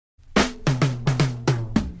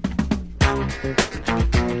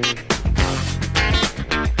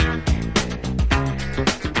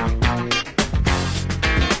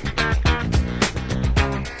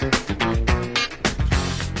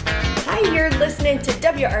Listening to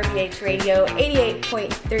WRBH Radio 88.3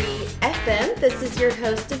 FM. This is your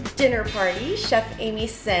host of Dinner Party, Chef Amy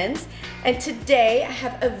Sins. And today I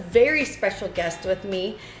have a very special guest with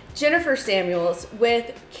me, Jennifer Samuels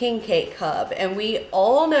with King Cake Hub. And we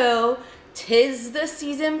all know 'tis the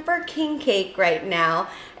season for king cake right now.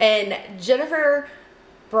 And Jennifer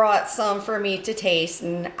brought some for me to taste,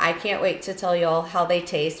 and I can't wait to tell y'all how they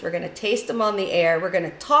taste. We're going to taste them on the air. We're going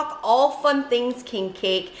to talk all fun things king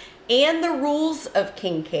cake and the rules of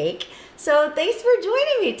king cake. So thanks for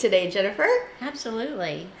joining me today, Jennifer.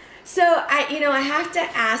 Absolutely. So I have to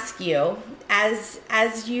ask you,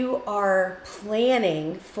 as you are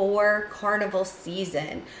planning for carnival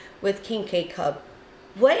season with King Cake Hub,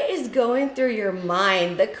 what is going through your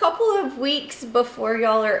mind the couple of weeks before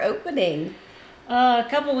y'all are opening? A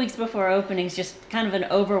couple weeks before opening is just kind of an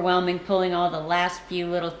overwhelming, pulling all the last few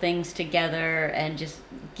little things together and just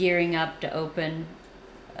gearing up to open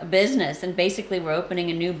a business. And basically we're opening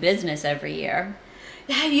a new business every year.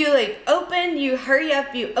 Yeah, you open, you hurry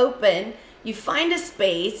up, you open, you find a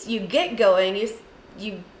space, you get going,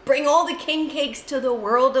 you bring all the king cakes to the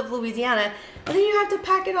world of Louisiana, and then you have to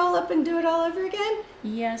pack it all up and do it all over again?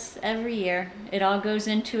 Yes, every year. It all goes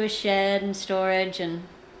into a shed and storage, and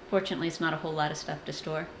fortunately it's not a whole lot of stuff to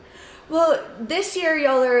store. Well, this year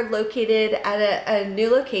y'all are located at a new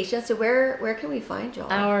location, so where can we find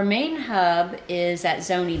y'all? Our main hub is at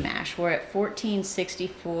Zony Mash. We're at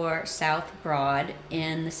 1464 South Broad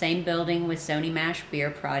in the same building with Zony Mash Beer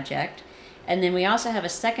Project. And then we also have a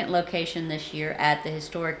second location this year at the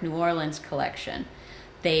Historic New Orleans Collection.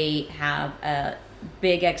 They have a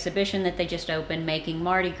big exhibition that they just opened making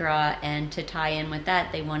Mardi Gras, and to tie in with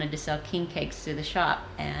that, they wanted to sell king cakes through the shop.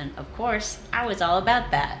 And of course, I was all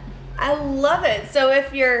about that. I love it. So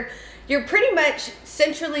if you're pretty much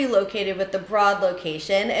centrally located with the Broad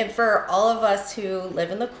location, and for all of us who live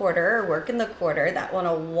in the Quarter or work in the Quarter that want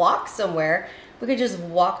to walk somewhere, we could just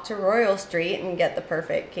walk to Royal Street and get the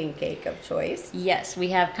perfect king cake of choice. Yes, we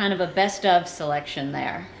have kind of a best of selection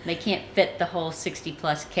there. They can't fit the whole 60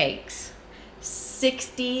 plus cakes.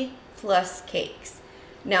 60 plus cakes.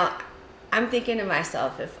 Now, I'm thinking to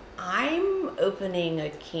myself, if I'm opening a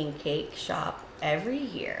king cake shop every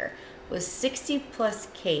year with 60 plus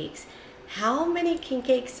cakes, how many king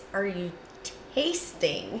cakes are you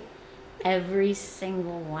tasting? Every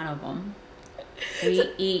single one of them. We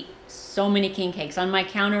eat so many king cakes. On my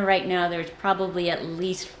counter right now, there's probably at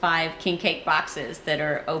least 5 king cake boxes that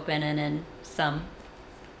are open and in some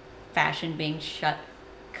fashion being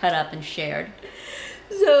cut up and shared.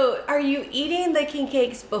 So are you eating the king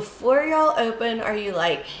cakes before y'all open? Are you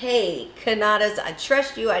like, hey, Canadas, I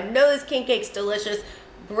trust you. I know this king cake's delicious.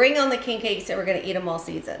 Bring on the king cakes and we're going to eat them all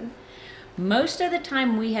season. Most of the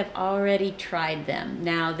time we have already tried them.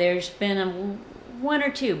 Now there's been one or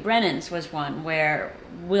two. Brennan's was one where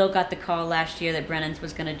Will got the call last year that Brennan's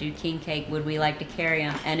was going to do king cake. Would we like to carry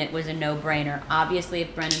them? And it was a no-brainer. Obviously,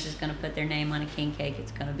 if Brennan's is going to put their name on a king cake,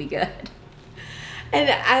 it's going to be good. And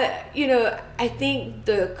I think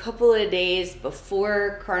the couple of days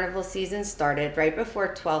before carnival season started, right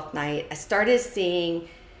before 12th night, I started seeing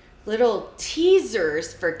little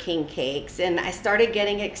teasers for king cakes, and I started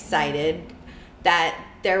getting excited that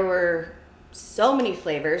there were so many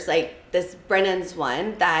flavors, like this Brennan's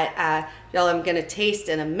one that y'all I'm gonna taste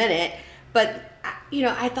in a minute. But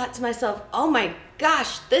I thought to myself, oh my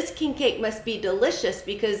gosh, this king cake must be delicious,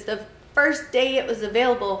 because the first day it was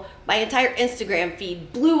available, my entire Instagram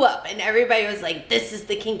feed blew up and everybody was like, this is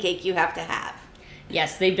the king cake you have to have.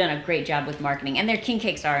 Yes, they've done a great job with marketing, and their king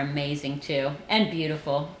cakes are amazing too, and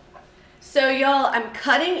beautiful. So y'all, I'm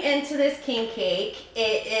cutting into this king cake.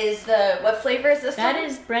 It is what flavor is this one? That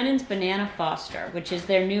is Brennan's Banana Foster, which is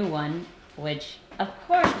their new one, which of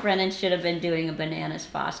course Brennan should have been doing a Bananas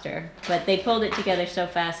Foster, but they pulled it together so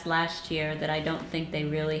fast last year that I don't think they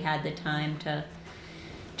really had the time to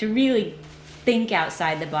really think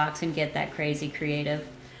outside the box and get that crazy creative.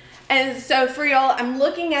 And so for y'all, I'm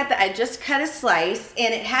looking at I just cut a slice,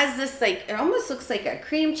 and it has this it almost looks like a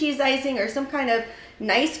cream cheese icing or some kind of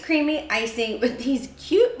nice creamy icing with these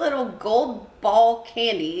cute little gold ball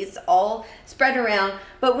candies all spread around.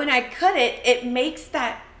 But when I cut it, it makes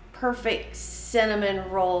that perfect cinnamon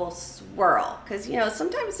roll swirl, because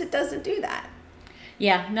sometimes it doesn't do that.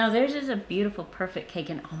 Yeah, no, theirs is a beautiful, perfect cake,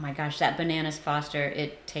 and oh my gosh, that Bananas Foster,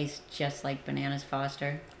 it tastes just like Bananas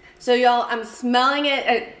Foster. So y'all, I'm smelling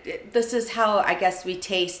it. This is how I guess we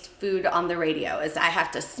taste food on the radio, is I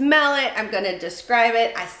have to smell it. I'm going to describe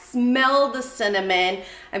it. I smell the cinnamon.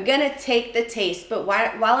 I'm going to take the taste. But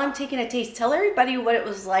while I'm taking a taste, tell everybody what it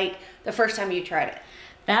was like the first time you tried it.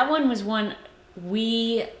 That one was one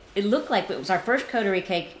it looked like it was our first coterie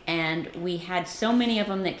cake, and we had so many of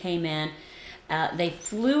them that came in. They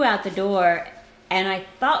flew out the door, and I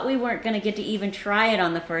thought we weren't going to get to even try it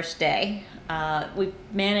on the first day. We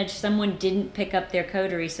managed, someone didn't pick up their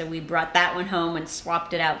coterie, so we brought that one home and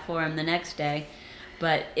swapped it out for him the next day.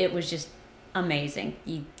 But it was just amazing.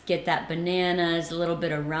 You get that bananas, a little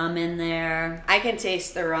bit of rum in there. I can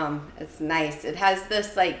taste the rum. It's nice. It has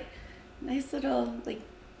this nice little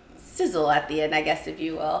sizzle at the end, I guess, if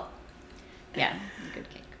you will. Yeah, good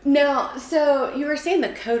cake. Now, so you were saying the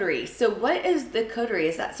coterie. So what is the coterie?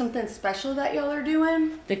 Is that something special that y'all are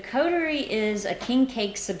doing? The coterie is a king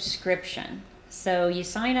cake subscription. So you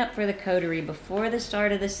sign up for the coterie before the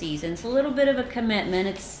start of the season. It's a little bit of a commitment.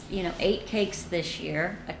 It's 8 cakes this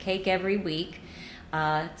year, a cake every week.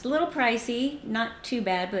 It's a little pricey, not too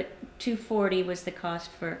bad, but $240 was the cost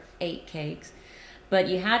for 8 cakes. But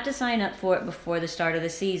you had to sign up for it before the start of the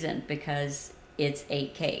season because it's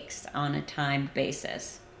 8 cakes on a timed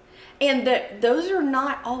basis. And those are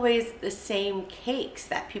not always the same cakes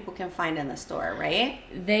that people can find in the store, right?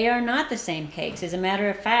 They are not the same cakes. As a matter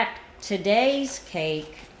of fact, today's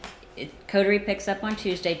cake, coterie picks up on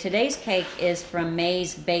Tuesday. Today's cake is from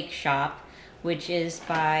May's Bake Shop, which is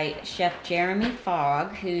by Chef Jeremy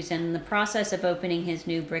Fogg, who's in the process of opening his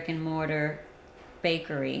new brick and mortar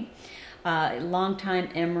bakery. Longtime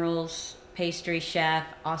Emerald's pastry chef,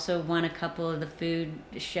 also won a couple of the food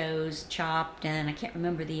shows, Chopped, and I can't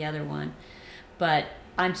remember the other one. But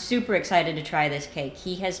I'm super excited to try this cake.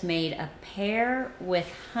 He has made a pear with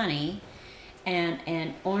honey and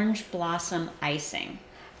an orange blossom icing.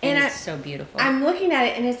 And it's so beautiful. I'm looking at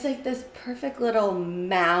it, and it's like this perfect little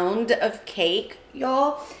mound of cake,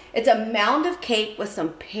 y'all. It's a mound of cake with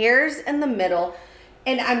some pears in the middle.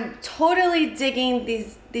 And I'm totally digging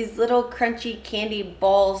these little crunchy candy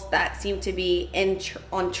balls that seem to be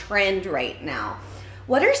on trend right now.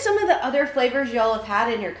 What are some of the other flavors y'all have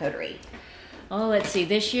had in your coterie? Oh, let's see.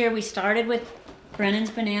 This year we started with Brennan's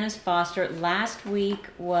Bananas Foster. Last week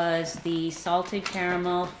was the salted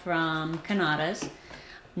caramel from Canada's.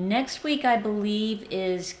 Next week, I believe,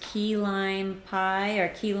 is key lime pie or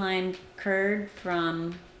key lime curd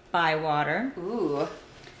from Bywater. Ooh.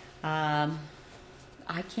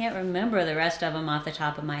 I can't remember the rest of them off the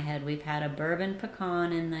top of my head. We've had a bourbon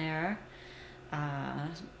pecan in there.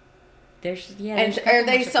 And are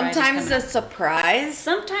they sometimes a surprise?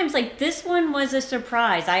 Sometimes, like this one was a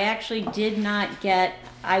surprise. I actually did not get.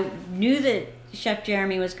 I knew that Chef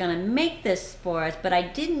Jeremy was going to make this for us, but I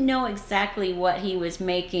didn't know exactly what he was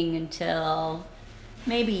making until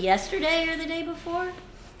maybe yesterday or the day before.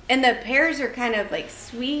 And the pears are kind of like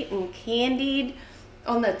sweet and candied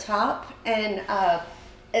on the top, and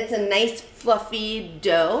it's a nice fluffy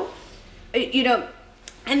dough,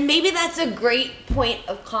 and maybe that's a great point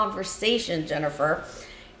of conversation, Jennifer,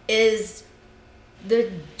 is the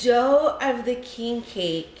dough of the king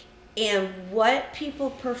cake and what people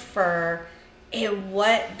prefer and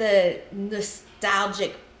what the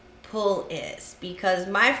nostalgic pull is. Because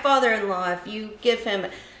my father-in-law, if you give him,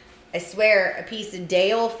 I swear, a piece of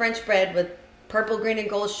day-old French bread with purple, green, and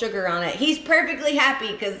gold sugar on it, he's perfectly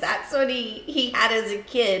happy because that's what he had as a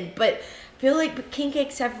kid. But I feel like king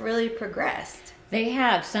cakes have really progressed. They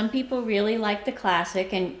have. Some people really like the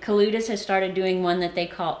classic, and Kaluda's has started doing one that they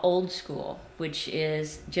call old school, which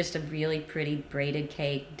is just a really pretty braided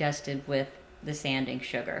cake dusted with the sanding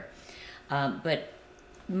sugar. But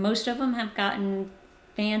most of them have gotten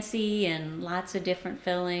fancy and lots of different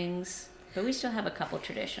fillings, but we still have a couple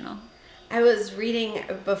traditional. I was reading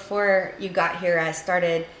before you got here. I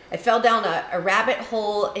fell down a rabbit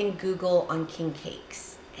hole in Google on king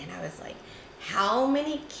cakes. And I was like, how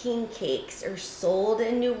many king cakes are sold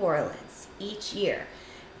in New Orleans each year?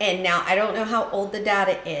 And now I don't know how old the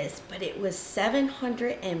data is, but it was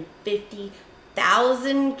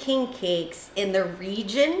 750,000 king cakes in the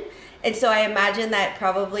region. And so I imagine that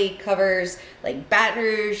probably covers like Baton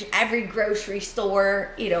Rouge, every grocery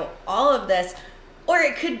store, all of this. Or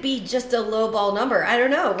it could be just a lowball number. I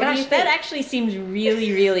don't know. What do you think? That actually seems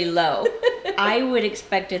really, really low. I would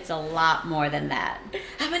expect it's a lot more than that.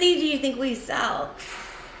 How many do you think we sell?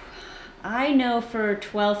 I know for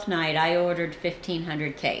 12th night, I ordered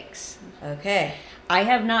 1,500 cakes. Okay. I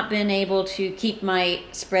have not been able to keep my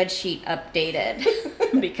spreadsheet updated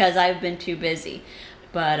because I've been too busy.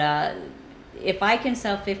 But if I can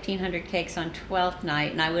sell 1,500 cakes on 12th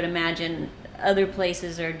night, and I would imagine other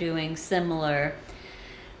places are doing similar,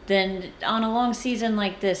 then on a long season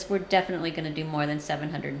like this, we're definitely going to do more than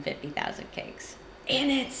 750,000 cakes.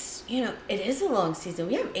 And it's, it is a long season.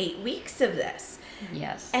 We have 8 weeks of this.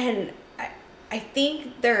 Yes. And I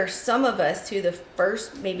think there are some of us who the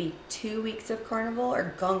first maybe 2 weeks of Carnival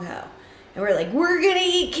are gung-ho. And we're like, we're going to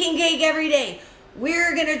eat king cake every day.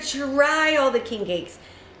 We're going to try all the king cakes.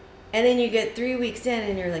 And then you get 3 weeks in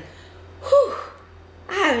and you're like, whew,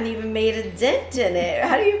 I haven't even made a dent in it.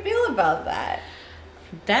 How do you feel about that?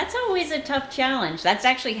 That's always a tough challenge. That's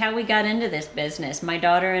actually how we got into this business. My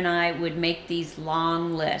daughter and I would make these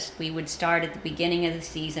long lists. We would start at the beginning of the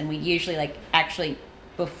season. We usually actually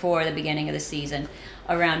before the beginning of the season,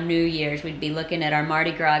 around New Year's, we'd be looking at our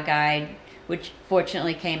Mardi Gras guide, which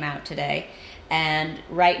fortunately came out today, and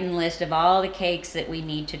writing a list of all the cakes that we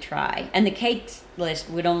need to try. And the cakes list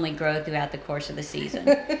would only grow throughout the course of the season.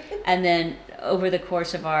 And then over the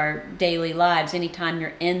course of our daily lives, anytime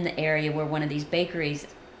you're in the area where one of these bakeries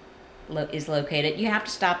is located, you have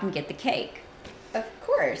to stop and get the cake. Of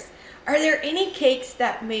course. Are there any cakes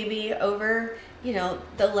that maybe over,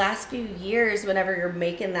 the last few years, whenever you're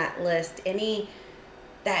making that list, any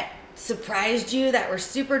that surprised you, that were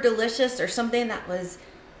super delicious, or something that was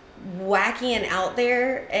wacky and out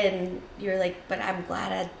there and you're like, but I'm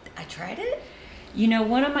glad I tried it?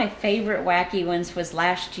 One of my favorite wacky ones was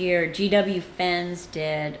last year. GW Fens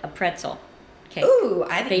did a pretzel cake. Ooh,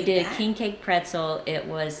 They did a king cake pretzel. It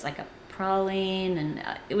was like a praline, and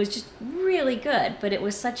it was just really good. But it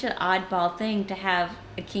was such an oddball thing to have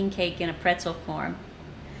a king cake in a pretzel form.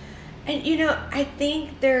 And I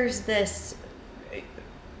think there's this.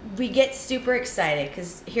 We get super excited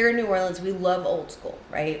because here in New Orleans we love old school,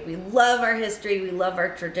 right? We love our history. We love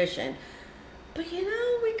our tradition. But we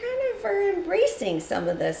kind of are embracing some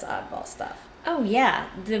of this oddball stuff. Oh yeah,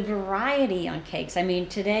 the variety on cakes. I mean,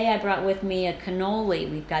 today I brought with me a cannoli.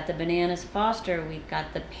 We've got the bananas Foster. We've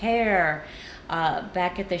got the pear.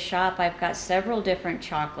 Back at the shop, I've got several different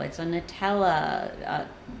chocolates, a Nutella,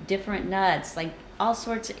 different nuts, like all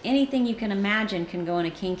sorts of anything you can imagine can go in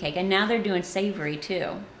a king cake. And now they're doing savory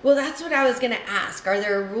too. Well, that's what I was going to ask. Are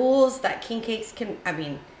there rules that king cakes can?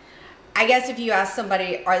 I guess if you ask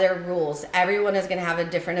somebody, are there rules? Everyone is going to have a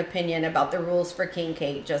different opinion about the rules for king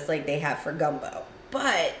cake, just like they have for gumbo.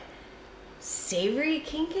 But savory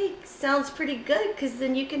king cake sounds pretty good, because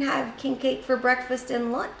then you can have king cake for breakfast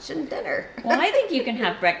and lunch and dinner. Well, I think you can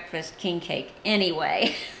have breakfast king cake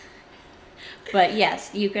anyway. But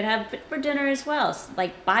yes, you could have it for dinner as well.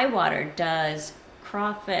 Like Bywater does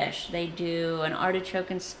crawfish. They do an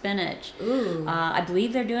artichoke and spinach. Ooh. I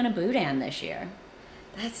believe they're doing a boudin this year.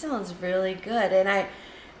 That sounds really good. And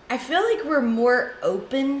I feel like we're more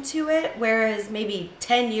open to it, whereas maybe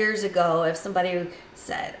 10 years ago, if somebody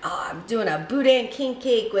said, oh, I'm doing a boudin king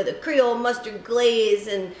cake with a Creole mustard glaze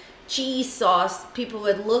and cheese sauce, people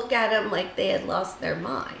would look at them like they had lost their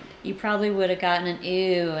mind. You probably would have gotten an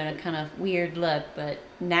ew and a kind of weird look, but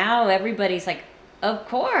now everybody's like, of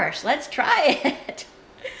course, let's try it.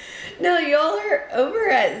 No, y'all are over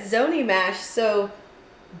at Zony Mash, so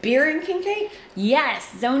beer and king cake?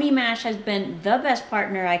 Yes, Zony Mash has been the best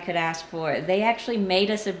partner I could ask for. They actually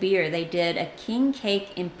made us a beer. They did a king cake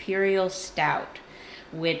imperial stout,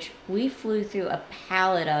 which we flew through a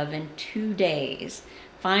pallet of in 2 days.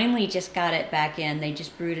 Finally just got it back in. They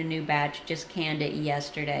just brewed a new batch, just canned it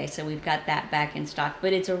yesterday, so we've got that back in stock.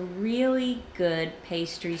 But it's a really good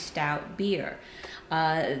pastry stout beer.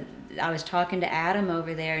 I was talking to Adam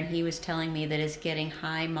over there, and he was telling me that it's getting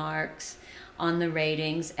high marks on the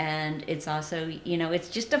ratings, and it's also, it's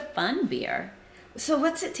just a fun beer. So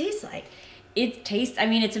what's it taste like? It tastes,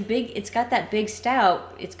 it's got that big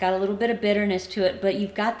stout. It's got a little bit of bitterness to it, but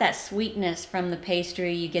you've got that sweetness from the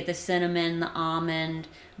pastry. You get the cinnamon, the almond,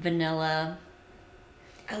 vanilla.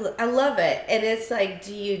 I love it. And it's like,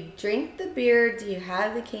 do you drink the beer? Do you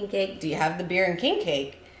have the king cake? Do you have the beer and king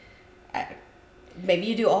cake? Maybe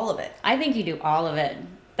you do all of it. I think you do all of it.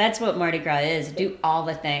 That's what Mardi Gras is. Do all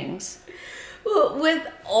the things. Well, with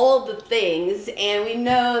all the things, and we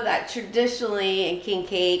know that traditionally in king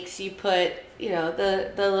cakes you put,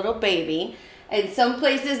 the little baby. And some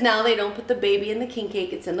places now they don't put the baby in the king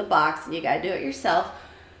cake, it's in the box and you gotta do it yourself.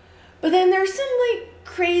 But then there's some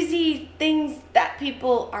crazy things that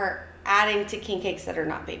people are adding to king cakes that are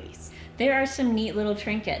not babies. There are some neat little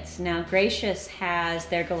trinkets. Now, Gracious has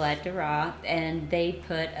their galette de roi, and they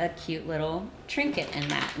put a cute little trinket in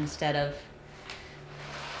that instead of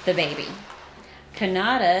the baby.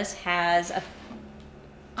 Canada's has a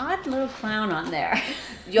odd little clown on there.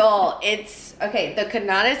 Y'all, it's okay. The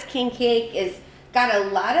Canada's king cake is got a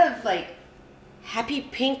lot of happy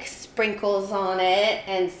pink sprinkles on it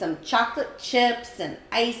and some chocolate chips and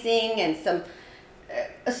icing and some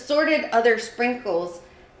assorted other sprinkles.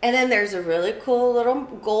 And then there's a really cool little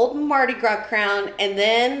gold Mardi Gras crown. And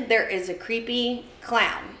then there is a creepy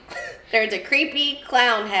clown. There's a creepy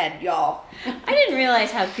clown head, y'all. I didn't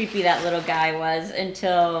realize how creepy that little guy was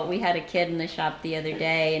until we had a kid in the shop the other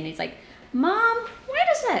day, and he's like, Mom, why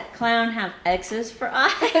does that clown have X's for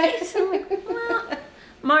eyes? I'm like, well,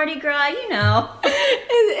 Mardi Gras, you know.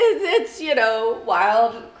 It's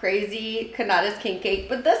wild, crazy Canada's king cake.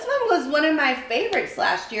 But this one was one of my favorites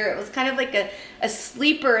last year. It was kind of like a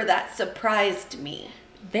sleeper that surprised me.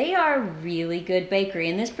 They are really good bakery,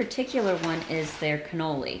 and this particular one is their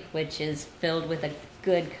cannoli, which is filled with a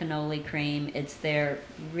good cannoli cream. It's their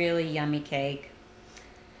really yummy cake.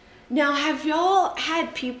 Now, have y'all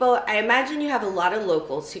had people, I imagine you have a lot of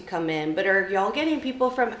locals who come in, but are y'all getting people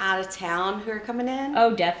from out of town who are coming in?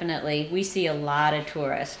 Oh, definitely. We see a lot of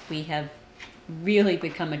tourists. We have really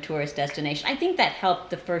become a tourist destination. I think that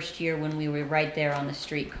helped the first year when we were right there on the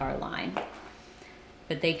streetcar line.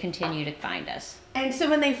 But they continue to find us. And so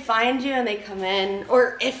when they find you and they come in,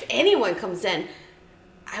 or if anyone comes in,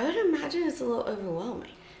 I would imagine it's a little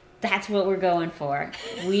overwhelming. That's what we're going for.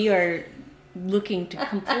 We are looking to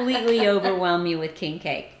completely overwhelm you with king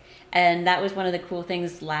cake. And that was one of the cool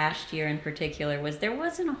things last year in particular, was there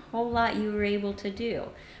wasn't a whole lot you were able to do.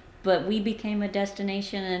 But we became a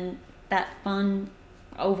destination, and that fun,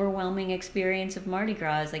 overwhelming experience of Mardi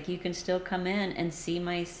Gras is like you can still come in and see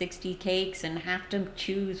my 60 cakes and have to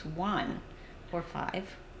choose one or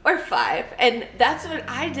five. Or five. And that's what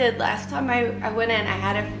I did last time I went in. I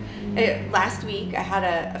had last week I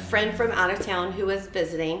had a friend from out of town who was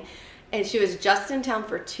visiting, and she was just in town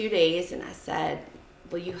for 2 days, and I said,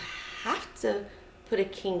 well, you have to put a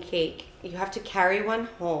king cake. You have to carry one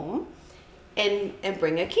home and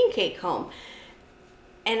bring a king cake home.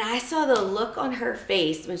 And I saw the look on her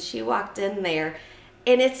face when she walked in there,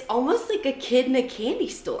 and it's almost like a kid in a candy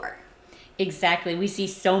store. Exactly. We see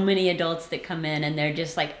so many adults that come in and they're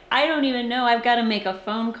just like, I don't even know. I've got to make a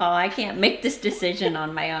phone call. I can't make this decision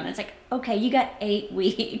on my own. It's like, okay, you got 8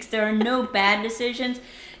 weeks. There are no bad decisions.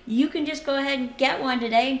 You can just go ahead and get one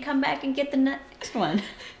today and come back and get the next one.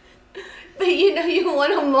 But you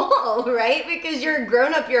want them all, right? Because you're a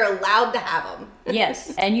grown-up, you're allowed to have them.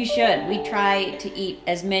 Yes, and you should. We try to eat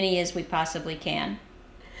as many as we possibly can.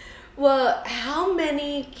 Well, how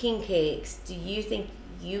many king cakes do you think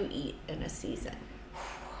you eat in a season?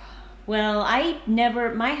 Well,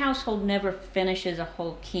 my household never finishes a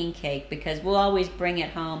whole king cake because we'll always bring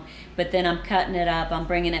it home, but then I'm cutting it up, I'm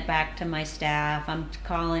bringing it back to my staff, I'm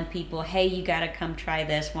calling people, hey, you got to come try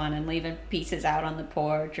this one, and leaving pieces out on the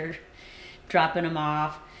porch or dropping them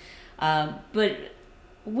off. But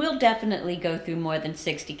we'll definitely go through more than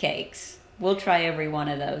 60 cakes. We'll try every one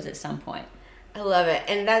of those at some point. I love it.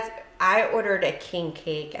 And I ordered a king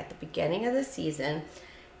cake at the beginning of the season,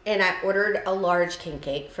 and I ordered a large king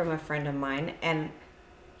cake from a friend of mine. And,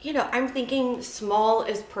 I'm thinking small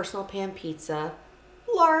is personal pan pizza,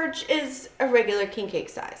 large is a regular king cake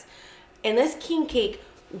size. And this king cake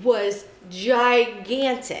was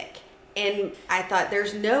gigantic. And I thought,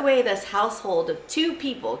 there's no way this household of 2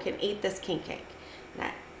 people can eat this king cake.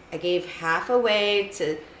 And I gave half away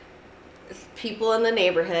to people in the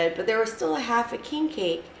neighborhood, but there was still a half a king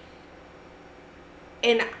cake.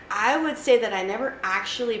 And I would say that I never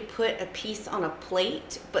actually put a piece on a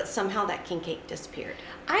plate, but somehow that king cake disappeared.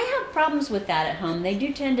 I have problems with that at home. They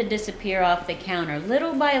do tend to disappear off the counter,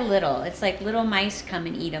 little by little. It's like little mice come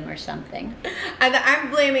and eat them or something. I'm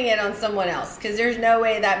blaming it on someone else, because there's no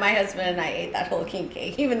way that my husband and I ate that whole king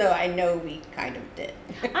cake, even though I know we kind of did.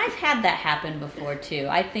 I've had that happen before, too.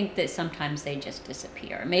 I think that sometimes they just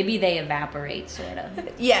disappear. Maybe they evaporate, sort of.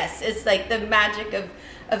 Yes, it's like the magic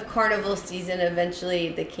of carnival season. Eventually,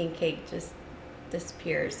 the king cake just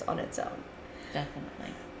disappears on its own.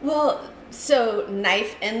 Definitely. Well, so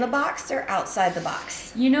knife in the box or outside the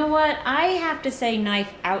box? You know what? I have to say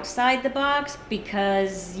knife outside the box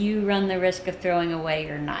because you run the risk of throwing away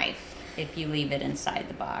your knife if you leave it inside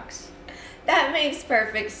the box. That makes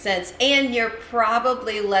perfect sense. And you're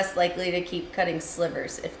probably less likely to keep cutting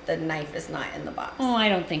slivers if the knife is not in the box. Oh, I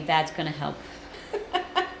don't think that's going to help.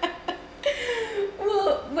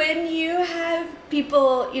 Well, when you have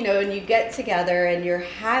people, and you get together and you're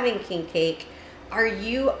having king cake, are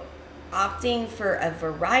you opting for a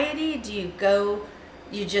variety? Do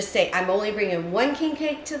you just say, I'm only bringing 1 king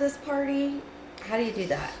cake to this party? How do you do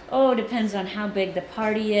that? Oh, it depends on how big the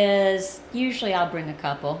party is. Usually I'll bring a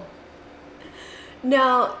couple.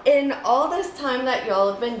 Now, in all this time that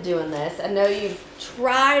y'all have been doing this, I know you've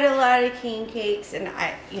tried a lot of king cakes, and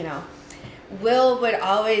Will would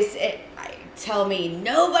always tell me,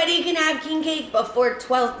 nobody can have king cake before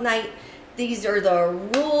 12th night. These are the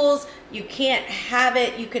rules. You can't have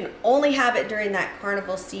it. You can only have it during that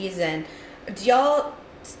carnival season. Do y'all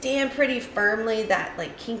stand pretty firmly that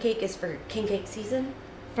like king cake is for king cake season?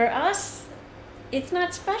 For us, it's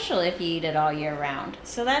not special if you eat it all year round.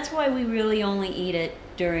 So that's why we really only eat it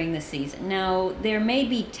during the season. Now, there may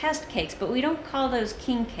be test cakes, but we don't call those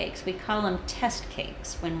king cakes. We call them test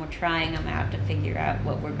cakes when we're trying them out to figure out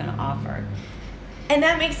what we're going to offer. And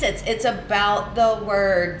that makes sense. It's about the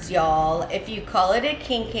words, y'all. If you call it a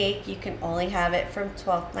king cake, you can only have it from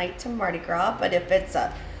 12th night to Mardi Gras. But if it's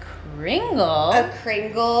a Kringle,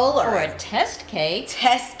 or a test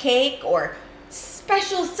cake, or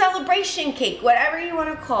special celebration cake, whatever you want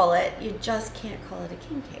to call it, you just can't call it a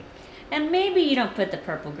king cake. And maybe you don't put the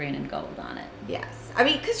purple, green, and gold on it. Yes. I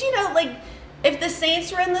mean, because, like, if the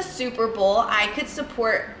Saints were in the Super Bowl, I could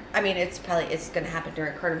support... I mean, it's going to happen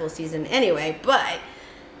during carnival season anyway, but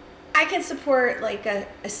I can support, like, a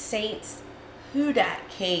Saints Houdat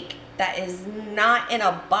cake that is not in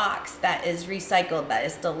a box that is recycled, that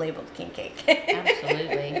is still labeled king cake.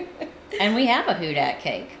 Absolutely. And we have a Houdat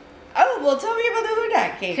cake. Oh, well, tell me about the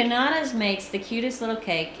Houdat cake. Canada's makes the cutest little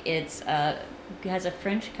cake. It's has a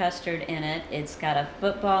French custard in it. It's got a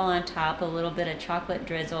football on top, a little bit of chocolate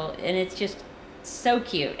drizzle, and it's just so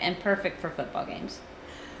cute and perfect for football games.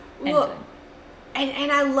 Well,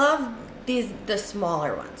 and I love the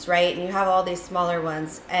smaller ones, right? And you have all these smaller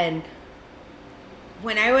ones, and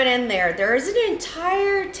when I went in there is an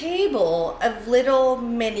entire table of little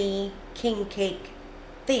mini king cake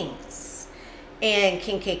things, and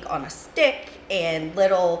king cake on a stick, and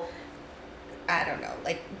little, I don't know,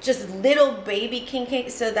 like just little baby king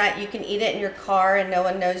cake so that you can eat it in your car and no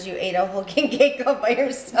one knows you ate a whole king cake all by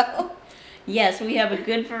yourself. Yes, we have a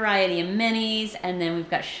good variety of minis, and then we've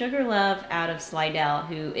got Sugar Love out of Slidell,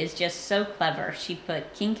 who is just so clever. She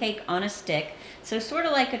put king cake on a stick, so sort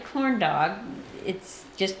of like a corn dog. It's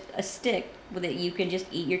just a stick that you can just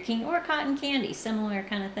eat your king, or cotton candy, similar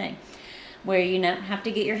kind of thing, where you don't have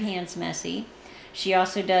to get your hands messy. She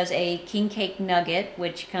also does a king cake nugget,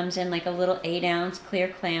 which comes in like a little 8-ounce clear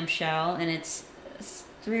clamshell, and it's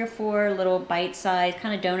 3 or 4 little bite-sized,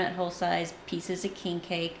 kind of donut hole-sized pieces of king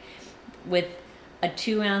cake, with a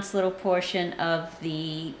 2-ounce little portion of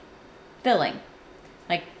the filling,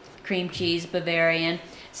 like cream cheese, Bavarian,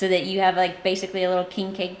 so that you have like basically a little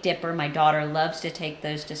king cake dipper. My daughter loves to take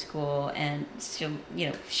those to school, and she'll,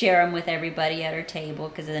 share them with everybody at her table,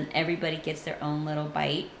 because then everybody gets their own little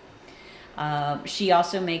bite. She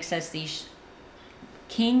also makes us these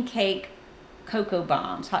king cake cocoa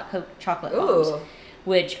bombs, chocolate bombs. Ooh.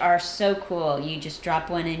 Which are so cool. You just drop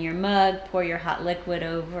one in your mug, pour your hot liquid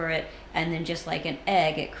over it, and then just like an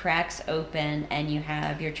egg, it cracks open, and you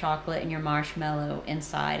have your chocolate and your marshmallow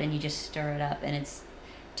inside, and you just stir it up, and it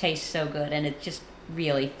tastes so good, and it's just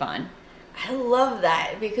really fun. I love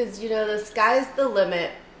that, because, the sky's the limit.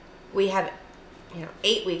 We have,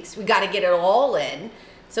 8 weeks. We got to get it all in.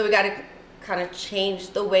 So we got to kind of change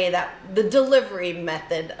the way that the delivery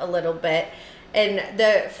method a little bit. And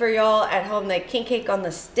for y'all at home, the king cake on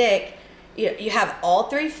the stick, you have all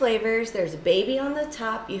 3 flavors. There's a baby on the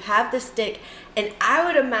top. You have the stick. And I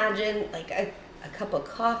would imagine like a cup of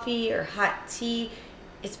coffee or hot tea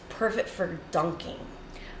is perfect for dunking.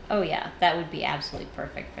 Oh, yeah. That would be absolutely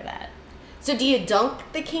perfect for that. So do you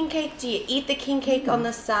dunk the king cake? Do you eat the king cake on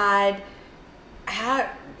the side?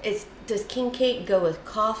 Does king cake go with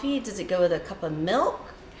coffee? Does it go with a cup of milk?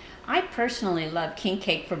 I personally love king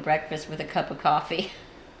cake for breakfast with a cup of coffee.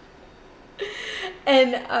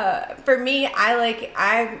 And for me,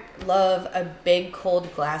 I love a big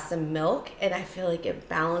cold glass of milk, and I feel like it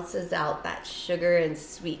balances out that sugar and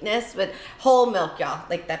sweetness with whole milk, y'all.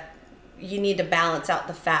 Like that, you need to balance out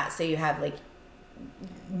the fat, so you have like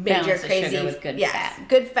major balance crazy sugar with good fat.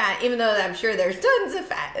 Good fat. Even though I'm sure there's tons of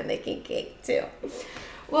fat in the king cake too.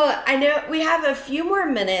 Well, I know we have a few more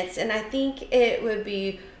minutes, and I think it would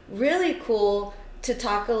be really cool to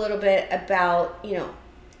talk a little bit about,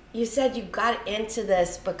 you said you got into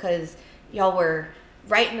this because y'all were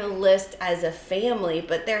writing a list as a family,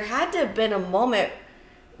 but there had to have been a moment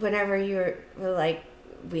whenever you were like,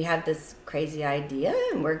 we have this crazy idea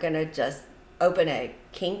and we're going to just open a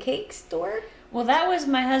king cake store. Well, that was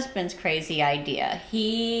my husband's crazy idea.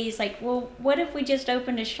 He's like, well, what if we just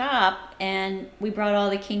opened a shop and we brought all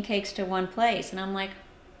the king cakes to one place? And I'm like,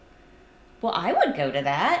 well, I would go to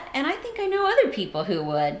that, and I think I know other people who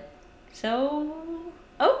would. So,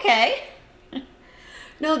 okay.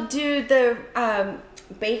 Now, do the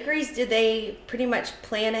bakeries, do they pretty much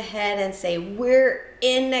plan ahead and say, we're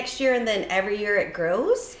in next year, and then every year it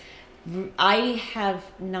grows? I have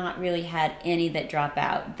not really had any that drop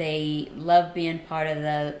out. They love being part of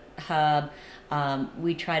the hub.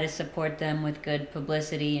 We try to support them with good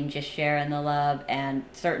publicity and just sharing the love. And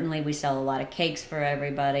certainly we sell a lot of cakes for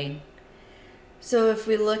everybody. So if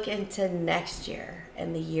we look into next year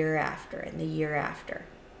and the year after and the year after,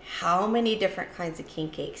 how many different kinds of king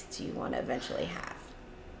cakes do you want to eventually have?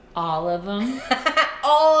 All of them.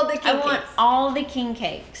 All the king cakes. I want all the king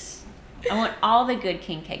cakes. I want all the good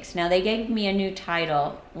king cakes. Now, they gave me a new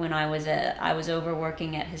title when I was over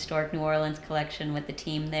working at Historic New Orleans Collection with the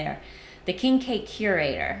team there. The King Cake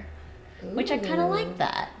Curator, which I kind of like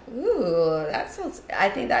that. Ooh, I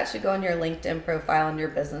think that should go on your LinkedIn profile and your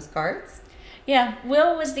business cards. Yeah,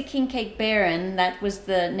 Will was the King Cake Baron. That was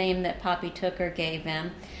the name that Poppy Tooker gave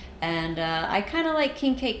him. And I kind of like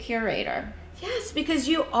King Cake Curator. Yes, because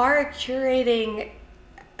you are curating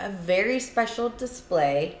a very special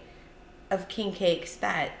display of king cakes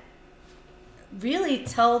that really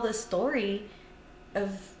tell the story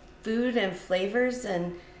of food and flavors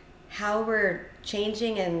and how we're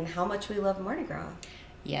changing and how much we love Mardi Gras.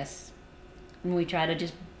 Yes. And we try to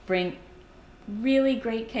just bring really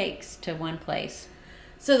great cakes to one place.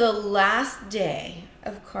 So the last day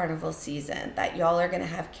of carnival season that y'all are going to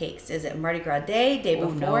have cakes, is it Mardi Gras day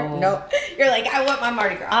before? No. You're like, I want my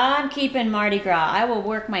Mardi Gras. I'm keeping Mardi Gras. I will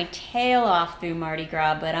work my tail off through Mardi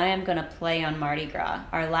Gras, but I am going to play on Mardi Gras.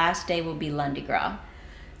 Our last day will be Lundi Gras.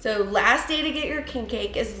 So last day to get your king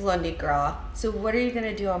cake is Lundi Gras. So what are you going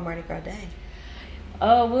to do on Mardi Gras day?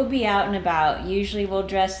 Oh, we'll be out and about. Usually we'll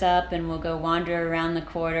dress up and we'll go wander around the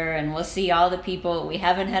quarter and we'll see all the people we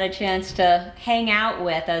haven't had a chance to hang out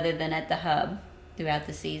with other than at the hub throughout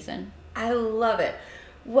the season. I love it.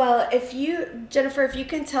 Well, Jennifer, if you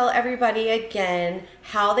can tell everybody again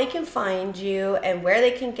how they can find you and where they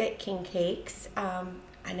can get king cakes,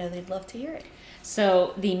 I know they'd love to hear it.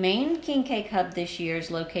 So the main King Cake Hub this year is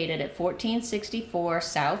located at 1464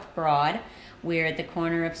 South Broad. We're at the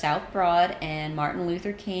corner of South Broad and Martin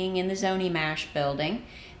Luther King in the Zoni Mash building.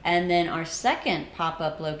 And then our second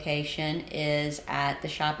pop-up location is at the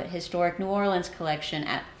Shop at Historic New Orleans Collection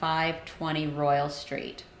at 520 Royal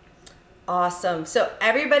Street. Awesome. So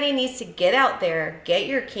everybody needs to get out there, get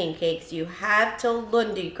your king cakes. You have till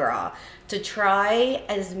Lundi Gras to try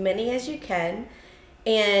as many as you can.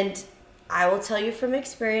 And I will tell you from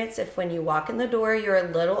experience, if when you walk in the door, you're a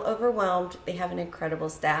little overwhelmed, they have an incredible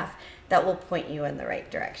staff that will point you in the right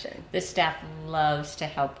direction. The staff loves to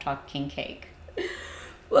help talk king cake.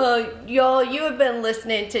 Well, y'all, you have been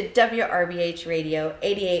listening to WRBH Radio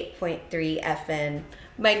 88.3 FM.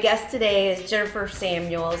 My guest today is Jennifer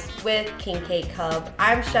Samuels with King Cake Hub.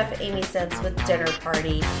 I'm Chef Amy Sense with Dinner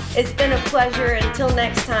Party. It's been a pleasure. Until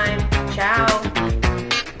next time,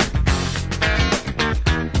 ciao.